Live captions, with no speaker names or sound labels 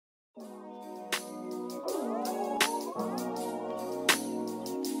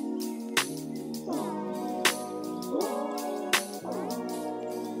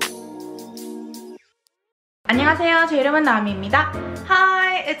안녕하세요. 제 이름은 나미입니다.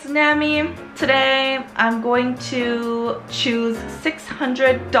 Hi, it's Nami. Today I'm going to choose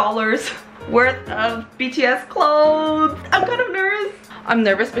 $600 worth of BTS clothes. I'm kind of nervous. I'm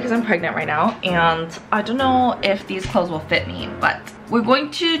nervous because I'm pregnant right now and I don't know if these clothes will fit me, but we're going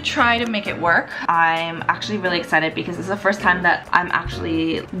to try to make it work. I'm actually really excited because this is the first time that I'm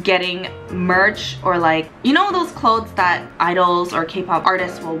actually getting merch, or like, you know those clothes that idols or K-pop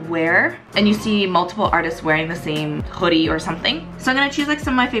artists will wear and you see multiple artists wearing the same hoodie or something. So I'm gonna choose like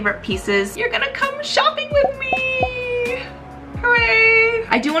some of my favorite pieces. You're gonna come shopping with me! Hooray!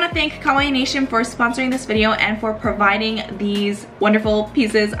 I do want to thank Kawaii Nation for sponsoring this video and for providing these wonderful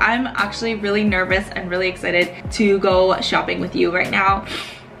pieces. I'm actually really nervous and really excited to go shopping with you right now.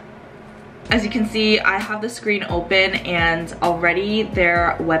 As you can see, I have the screen open and already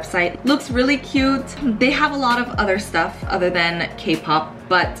their website looks really cute. They have a lot of other stuff other than K-pop,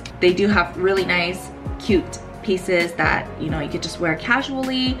 but they do have really nice, cute pieces that, you know, you could just wear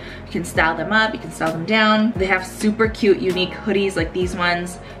casually. You can style them up, you can style them down. They have super cute, unique hoodies like these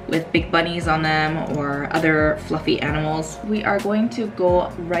ones with big bunnies on them or other fluffy animals. We are going to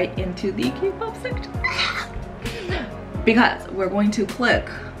go right into the K-pop section because we're going to click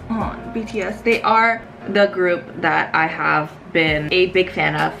on BTS. They are the group that I have been a big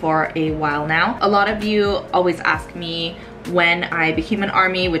fan of for a while now. A lot of you always ask me when I became an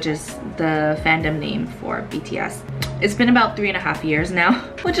ARMY, which is the fandom name for BTS. It's been about 3.5 years now,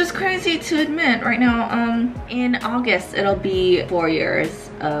 which is crazy to admit right now. In August, it'll be 4 years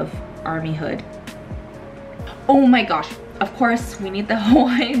of ARMYhood. Oh my gosh, of course, we need the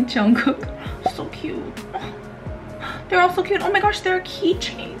Hawaiian Jungkook. So cute. They're all so cute. Oh my gosh, they're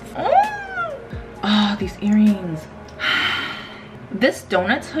keychains. Oh, these earrings. This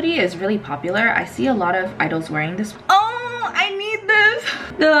donuts hoodie is really popular. I see a lot of idols wearing this. Oh, I need this.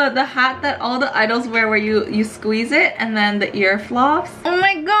 The hat that all the idols wear where you squeeze it and then the ear flops. Oh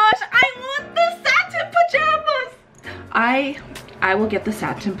my gosh, I want the satin pajamas. I will get the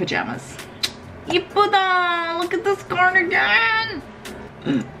satin pajamas. 이쁘다. Look at this cardigan.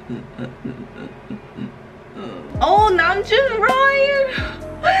 Oh, Namjoon,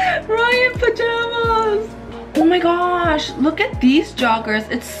 Ryan pajamas. Oh my gosh, look at these joggers.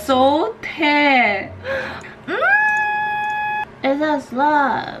 It's so tae. Is this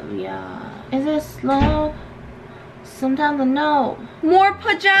love? Yeah. Is this love? Sometimes I know. More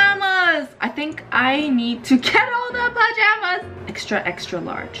pajamas! I think I need to get all the pajamas. Extra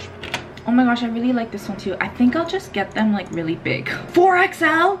large. Oh my gosh, I really like this one too. I think I'll just get them like really big.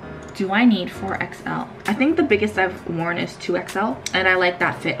 4XL? Do I need 4XL? I think the biggest I've worn is 2XL and I like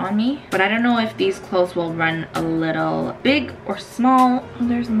that fit on me, but I don't know if these clothes will run a little big or small. Oh,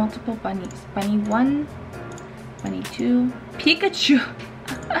 there's multiple bunnies. Bunny 1, bunny 2, Pikachu.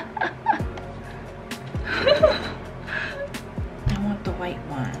 I want the white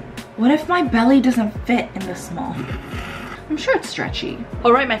one. What if my belly doesn't fit in the small? I'm sure it's stretchy.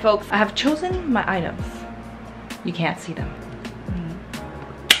 All right, my folks, I have chosen my items. You can't see them.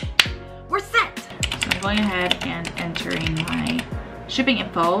 We're set! So I'm going ahead and entering my shipping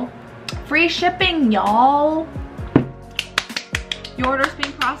info. Free shipping, y'all! Your order's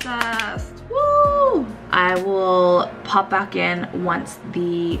being processed. Woo! I will pop back in once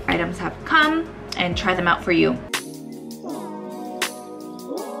the items have come and try them out for you.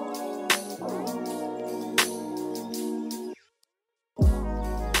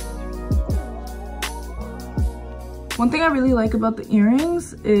 One thing I really like about the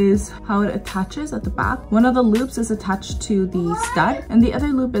earrings is how it attaches at the back. One of the loops is attached to the stud and the other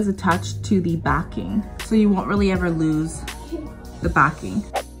loop is attached to the backing. So you won't really ever lose the backing.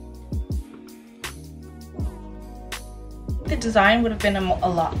 The design would have been a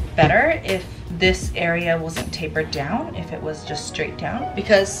lot better if this area wasn't tapered down, if it was just straight down,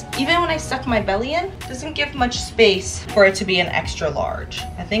 because even when I stuck my belly in, it doesn't give much space for it to be an extra large.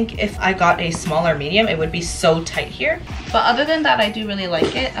 I think if I got a smaller medium, it would be so tight here. But other than that, I do really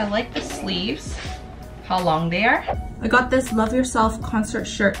like it. I like the sleeves, how long they are. I got this Love Yourself concert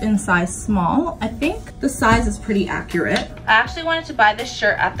shirt in size small. I think the size is pretty accurate. I actually wanted to buy this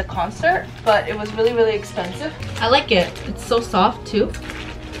shirt at the concert, but it was really expensive. I like it. It's so soft too.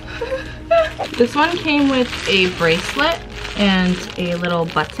 This one came with a bracelet and a little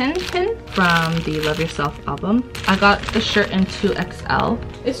button pin from the Love Yourself album. I got the shirt in 2XL.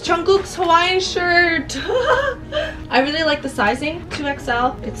 It's Jungkook's Hawaiian shirt. I really like the sizing,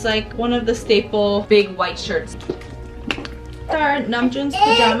 2XL. It's like one of the staple big white shirts. These are Namjoon's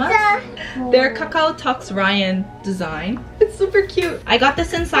pajamas. They're Kakao Talks Ryan design. It's super cute. I got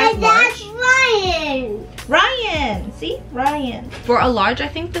this in size large. That's Ryan. Ryan, see? Ryan. For a large, I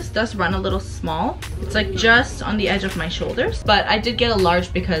think this does run a little small. It's like just on the edge of my shoulders. But I did get a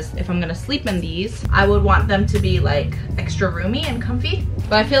large because if I'm gonna sleep in these, I would want them to be like extra roomy and comfy.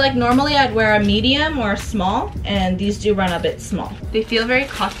 But I feel like normally I'd wear a medium or a small, and these do run a bit small. They feel very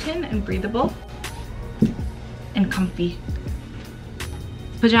cotton and breathable and comfy.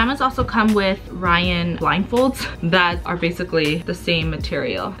 Pajamas also come with Ryan blindfolds that are basically the same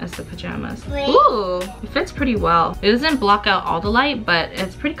material as the pajamas. Wait. Ooh, it fits pretty well. It doesn't block out all the light, but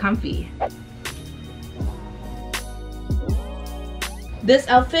it's pretty comfy. This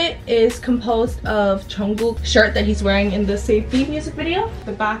outfit is composed of Jungkook's shirt that he's wearing in the Safety music video.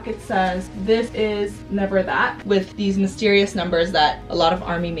 The back it says, "This is never that," with these mysterious numbers that a lot of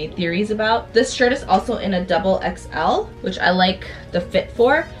ARMY made theories about. This shirt is also in a double XL, which I like the fit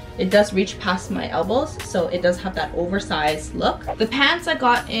for. It does reach past my elbows, so it does have that oversized look. The pants I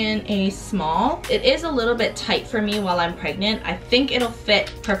got in a small. It is a little bit tight for me while I'm pregnant. I think it'll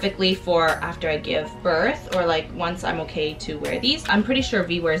fit perfectly for after I give birth, or like once I'm okay to wear these. I'm pretty sure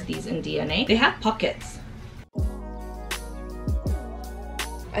V wears these in DNA. They have pockets.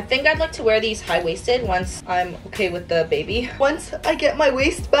 I think I'd like to wear these high-waisted once I'm okay with the baby. Once I get my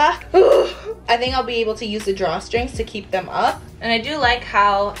waist back, I think I'll be able to use the drawstrings to keep them up. And I do like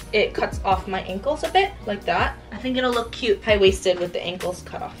how it cuts off my ankles a bit, like that. I think it'll look cute high-waisted with the ankles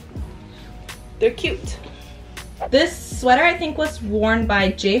cut off. They're cute. This sweater I think was worn by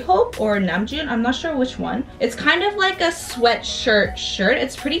J-Hope or Namjoon, I'm not sure which one. It's kind of like a sweatshirt shirt.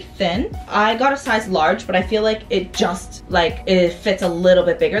 It's pretty thin. I got a size large, but I feel like it just like it fits a little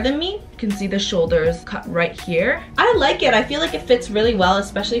bit bigger than me. You can see the shoulders cut right here. I like it. I feel like it fits really well,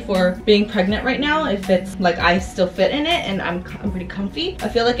 especially for being pregnant right now. It fits like I still fit in it, and I'm pretty comfy. I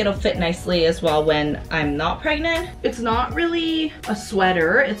feel like it'll fit nicely as well when I'm not pregnant. It's not really a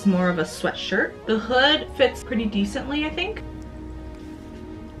sweater, it's more of a sweatshirt. The hood fits pretty decently, I think.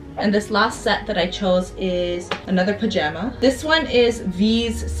 And this last set that I chose is another pajama. This one is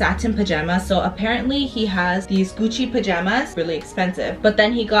V's satin pajama. So apparently he has these Gucci pajamas, really expensive. But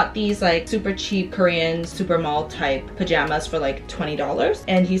then he got these like super cheap Korean super mall type pajamas for like $20.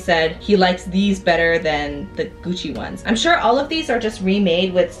 And he said he likes these better than the Gucci ones. I'm sure all of these are just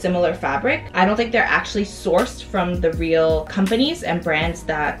remade with similar fabric. I don't think they're actually sourced from the real companies and brands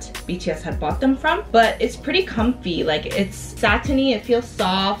that BTS had bought them from. But it's pretty comfy. Like it's satiny, it feels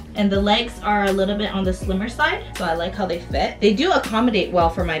soft. And the legs are a little bit on the slimmer side, so I like how they fit. They do accommodate well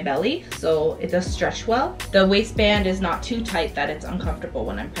for my belly, so it does stretch well. The waistband is not too tight that it's uncomfortable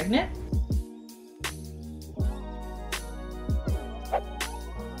when I'm pregnant.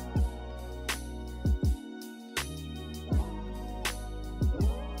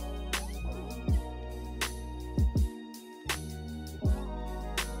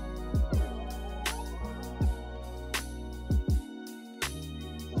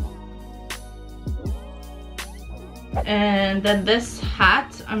 And then this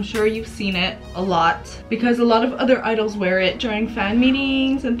hat, I'm sure you've seen it a lot because a lot of other idols wear it during fan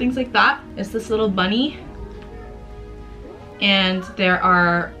meetings and things like that. It's this little bunny, and there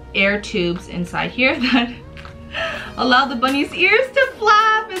are air tubes inside here that allow the bunny's ears to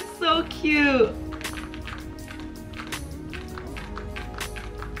flap. It's so cute.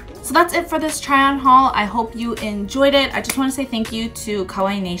 So that's it for this try-on haul. I hope you enjoyed it. I just want to say thank you to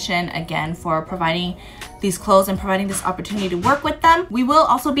Kawaii Nation again for providing these clothes and providing this opportunity to work with them. We will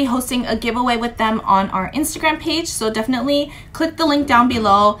also be hosting a giveaway with them on our Instagram page, so definitely click the link down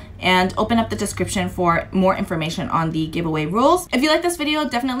below and open up the description for more information on the giveaway rules. If you like this video,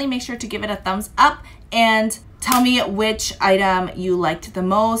 definitely make sure to give it a thumbs up and tell me which item you liked the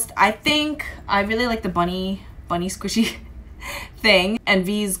most. I think I really like the bunny squishy thing and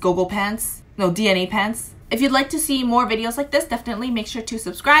V's go-go pants, no, DNA pants. If you'd like to see more videos like this, definitely make sure to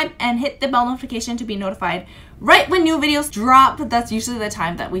subscribe and hit the bell notification to be notified right when new videos drop. That's usually the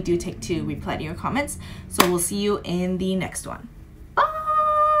time that we do take to reply to your comments. So we'll see you in the next one. Bye!